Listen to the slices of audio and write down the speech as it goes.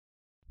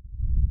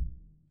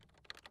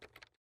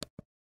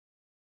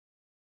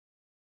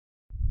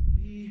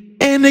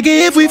And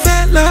nigga, if we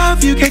fell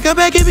love, you can't come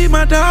back and be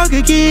my dog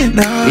again.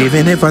 No.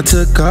 Even if I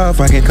took off,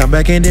 I can come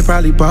back and then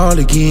probably ball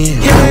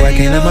again. Yeah, no, I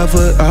can't let my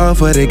foot off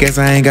for the gas,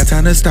 I ain't got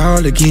time to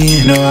stall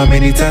again. Know how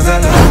many times I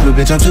lost, but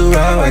bitch, I'm too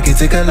raw, I can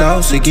take a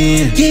loss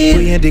again. Yeah.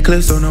 We in the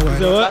clips, so no way.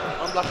 So what?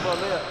 I'm blocking for a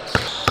layup.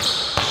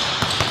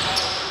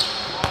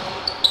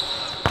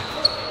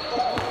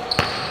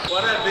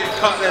 Well, that big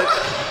caught that.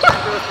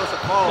 That bill was supposed to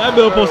fall. That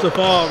bill supposed to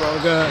fall,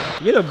 bro.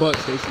 God. Get a buck,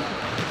 Stacey.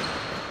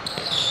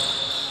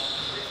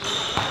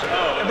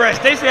 Bro,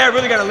 Stacey had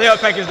really got a layup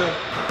package though.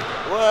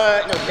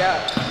 What? No cap.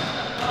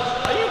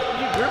 Are you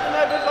gripping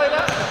that bitch like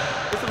that?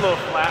 It's a little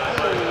flat.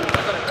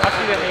 I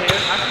see the hand.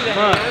 I see the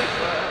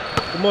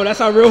hand. Come on, that's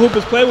how real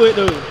hoopers play with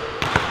though.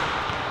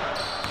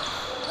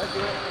 That's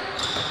good.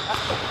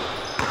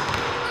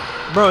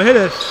 Bro, hit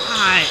a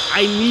shot.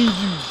 I need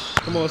you.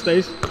 Come on,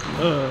 Stace.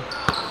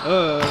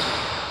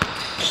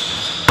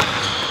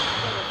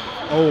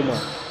 Oh my.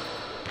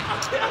 I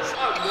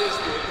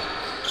missed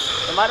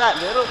it. Am I that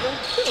little thing?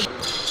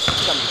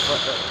 Got me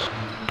fucked up.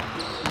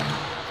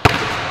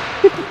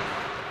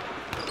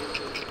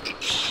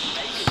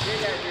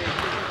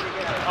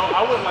 Oh,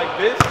 I went like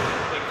this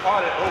and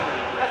caught it over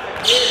me.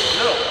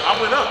 No, I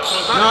went up. So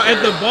it's not no,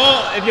 if the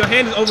ball, if your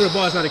hand is over the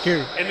ball, it's not a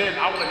carry. and then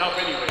I went up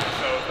anyway,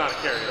 so it's not a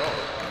carry at all.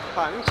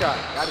 Fine, you shot.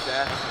 Got his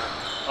ass.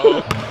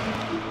 Oh.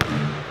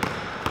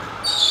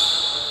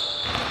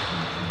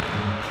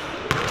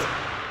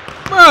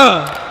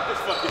 Bro, It's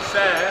fucking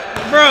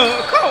sad.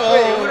 bro, come on.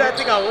 Wait, who did I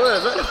think I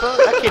was? What the fuck?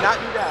 I cannot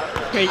do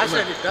that. Okay, I should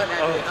have just done that.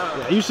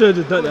 Yeah, you should have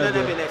just done that. Done that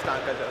Bro. bit next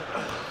time, cuz.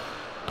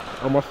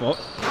 Oh, my fault.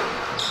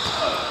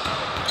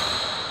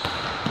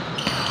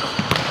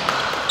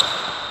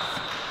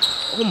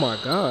 Oh my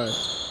gosh.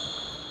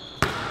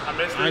 I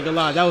missed I ain't gonna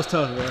lie, that was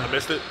tough, man. I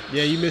missed it.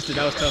 Yeah, you missed it.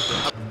 That was tough,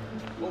 man.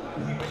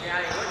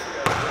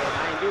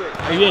 I ain't do it.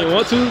 Oh, you didn't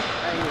want to? I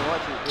didn't even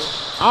want to, dude.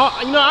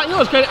 You know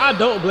what's crazy? I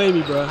don't blame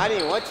you, bro. I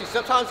didn't want to.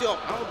 Sometimes I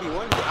don't be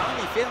wanting to. I don't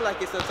even feel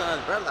like it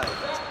sometimes, bro. Like,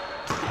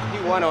 he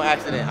won on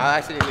accident. I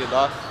accidentally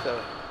lost, so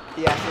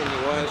he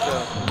accidentally won,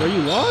 so. Bro,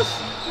 you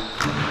lost?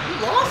 You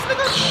lost,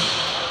 nigga?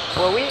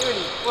 Well, we ain't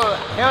really. Well,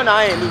 hell no,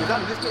 I ain't lose.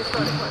 I'm just getting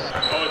started.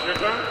 Oh, it's your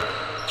turn?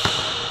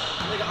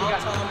 Nigga,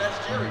 I'm telling him that's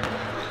Jerry.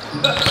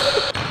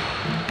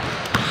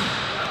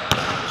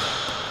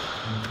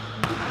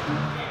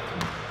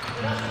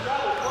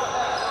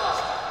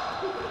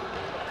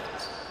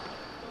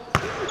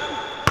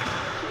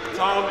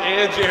 Tom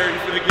and Jerry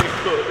for the get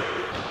cooked.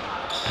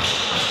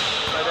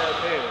 Right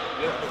out there.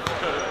 Yeah.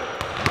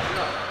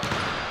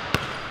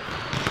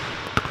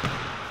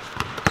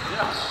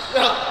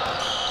 Yeah.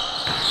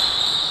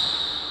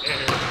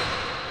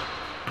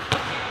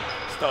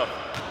 It's tough.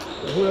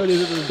 Who are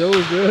these little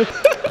doors, bro?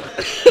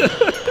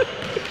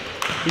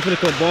 He finna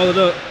come ball it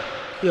up.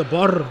 He a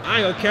baller.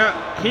 I ain't gonna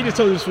count. He just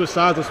told you to switch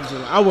sides or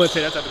something. I wouldn't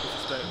take that type of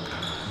disrespect.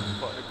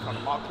 Fuck, they come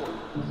to my court.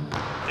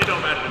 It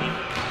don't matter to me.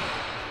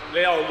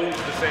 They all lose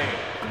the same.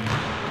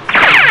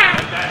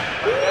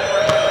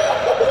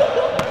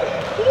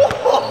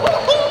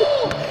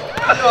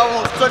 I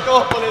almost took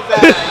off on his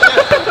ass.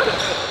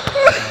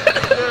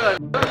 Yeah.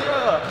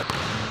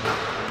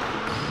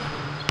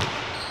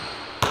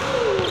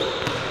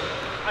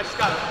 I just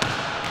got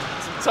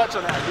some touch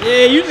on that.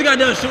 Yeah, you just got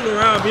done shooting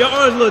around, but your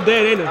arms a little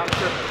dead, ain't it? I'm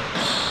tripping.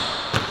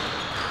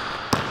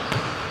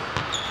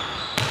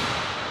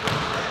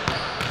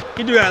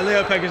 He do that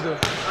layup package though.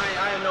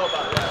 I didn't know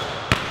about that.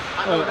 I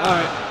Oh, know that. all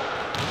right.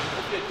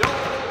 If you don't,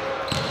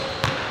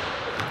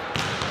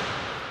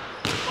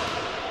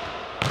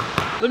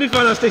 Let me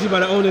find out Stacey about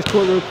to own this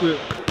court real quick.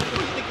 what do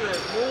you think of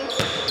that move?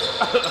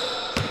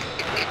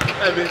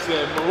 That bitch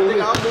said move.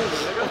 Nigga, I'm moving,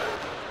 nigga.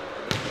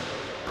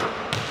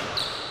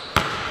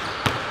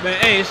 Man,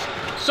 hey,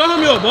 show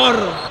him your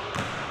baller.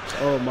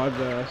 Oh my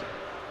gosh.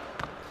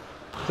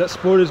 Is that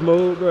sporters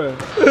mode, bro?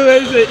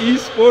 They said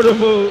e-sporter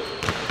mode.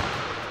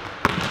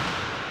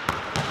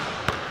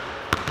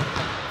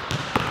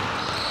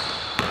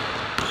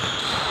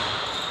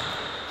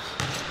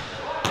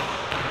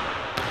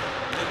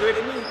 Good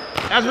to me.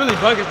 That's really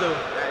buckets though.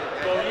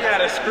 Well, he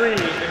had a screen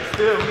and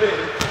still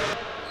missed.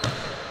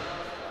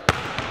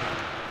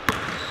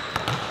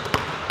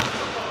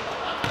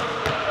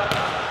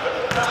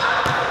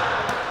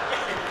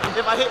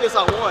 If I hit this,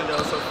 I won though,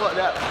 so fuck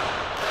that.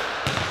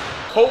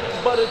 Coke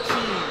butter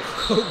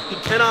cheese. He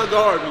cannot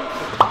guard me.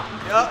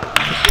 Yup.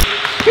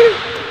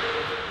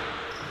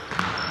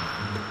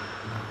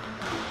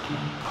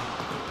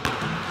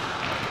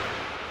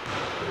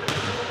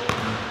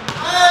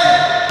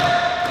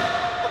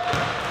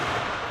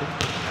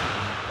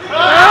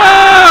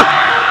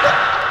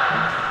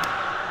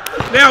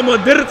 Now I'm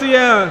gonna dirty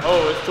ya.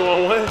 Oh, it's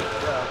 2-on-1?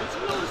 Yeah.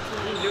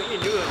 You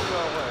knew it was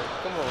 2-on-1.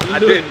 Come on. I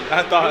didn't.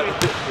 I thought.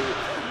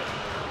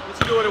 But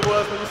you knew what it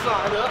was when you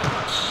signed up.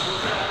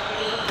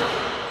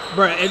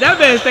 Bro, if that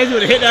man Stacey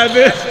would have hit that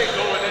bitch. That shit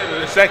going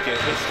in a second.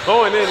 It's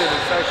going in a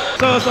second.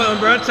 So something,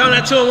 bro. Tell him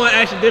that 2-on-1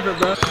 action different,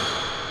 bro.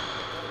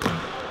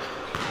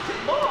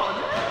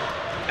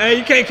 Hey,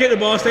 you can't kick the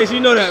ball, Stacey. You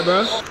know that,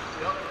 bro.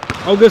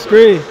 Oh, good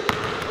screen.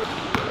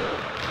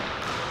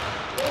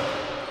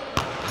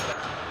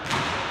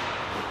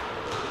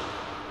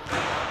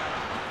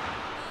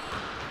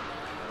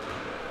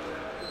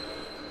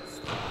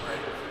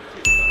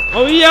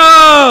 Oh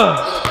yeah!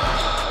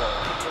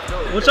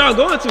 What y'all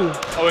going to?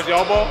 Oh, it's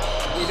y'all ball?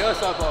 He does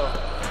softball.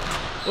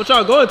 What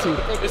y'all going to?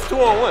 It's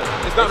 2-on-1.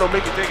 It's not no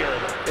make it take it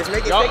right now. Let's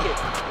make it take it.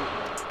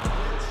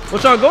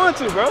 What y'all going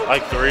to, bro?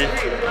 Like 3.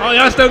 Oh,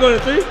 y'all still going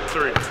to 3?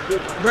 3.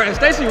 Bro, and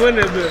Stacy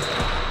winning that bitch.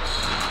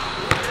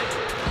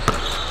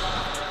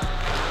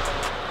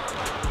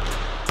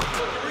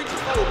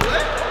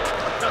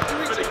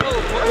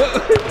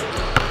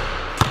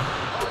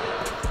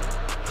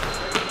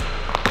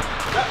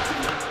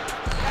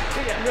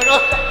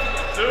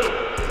 Two.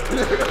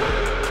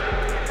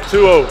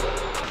 2-0.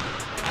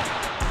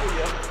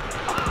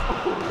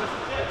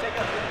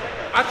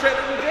 I tried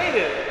to regain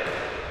it.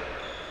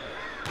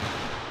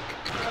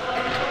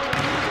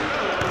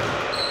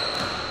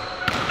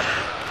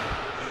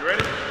 You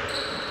ready?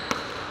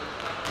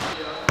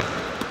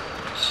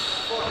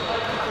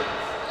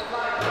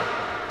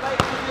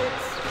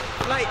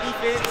 Flight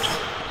defense.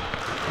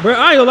 Bro, I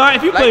ain't gonna lie,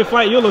 if you play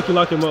fight, you'll look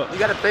lock him up. You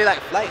gotta play like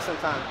flight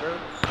sometimes, bro.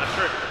 That's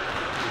true.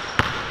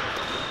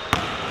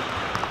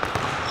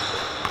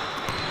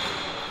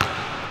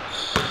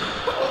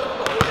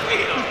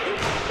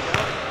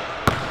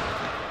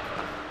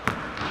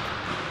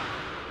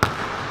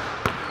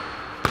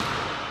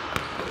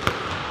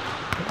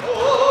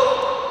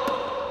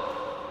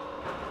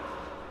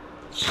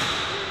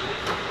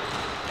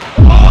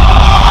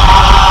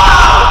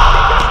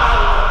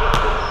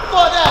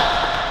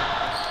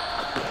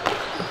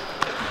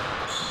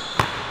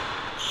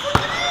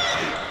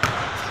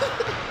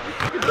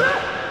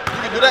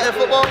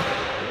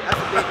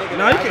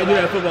 Nah, you can't do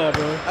that in football,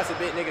 bro. That's a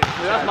big nigga.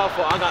 That's my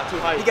fault. I got too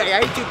hyped. He can't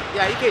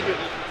do it.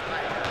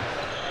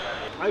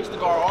 I used to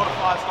guard all the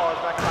 5 stars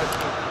back in high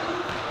school.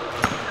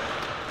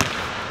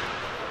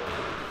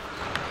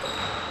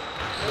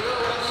 You know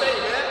what I'm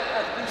saying, man?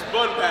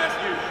 Spun past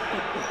you.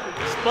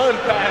 Spun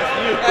past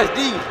you. That's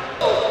D.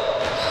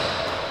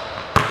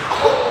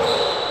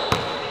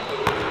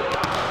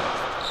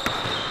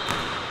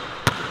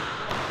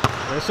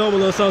 Let's show him a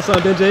little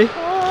something, DJ.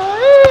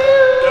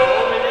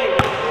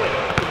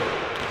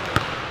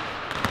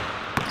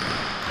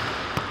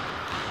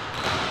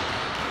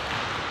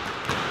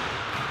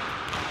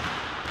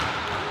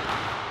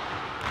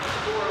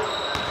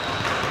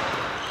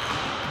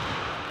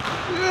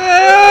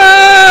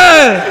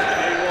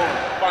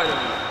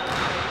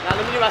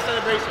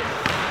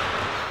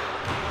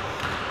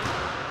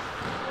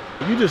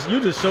 You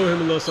just show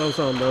him a little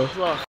something, bro. That's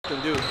what I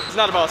fucking do. It's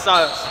not about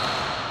size.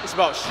 It's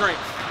about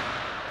strength.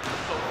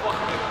 So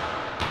fucking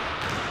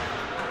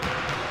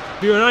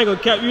Dude, I ain't gonna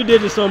cap. You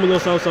did just show him a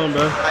little something,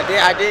 bro.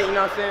 I did, you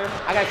know what I'm saying?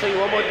 I gotta tell you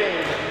one more thing.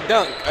 A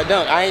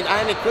dunk. I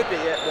ain't equipped it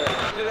yet, but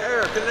clear the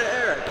air.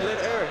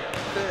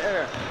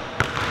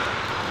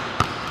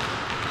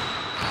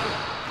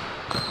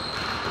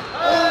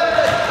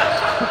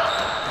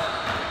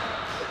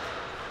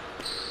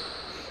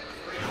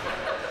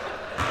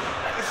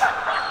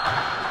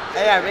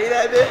 Hey, I made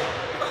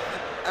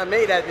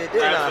that bit,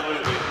 didn't I?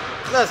 Absolutely.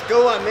 Let's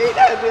go, I made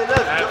that bit,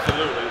 let's go.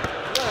 Absolutely.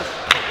 Let's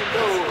fucking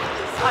go.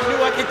 I knew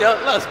I could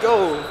dunk, let's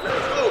go.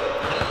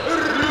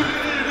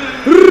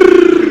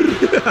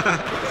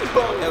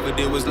 Ever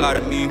did was lie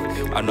to me.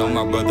 I know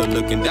my brother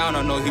looking down,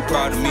 I know he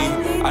proud of me.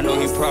 I know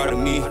he proud of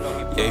me.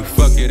 Yeah,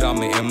 fuck it,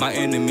 I'm in my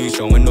enemy,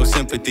 showing no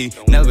sympathy.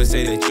 Never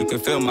say that you can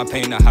feel my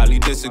pain, I highly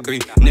disagree.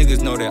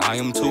 Niggas know that I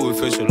am too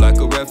official like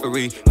a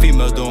referee.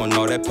 Females doing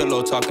all that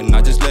pillow talking,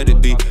 I just let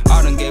it be.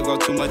 I done gave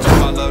up too much of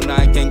my love, now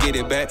I can't get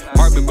it back.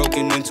 Heart been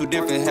broken in 2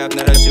 different halves,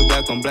 now that shit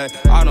black on black.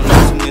 I don't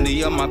know too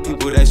many of my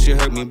people, that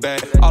shit hurt me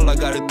bad. All I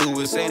gotta do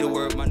is say the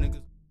word, my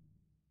niggas.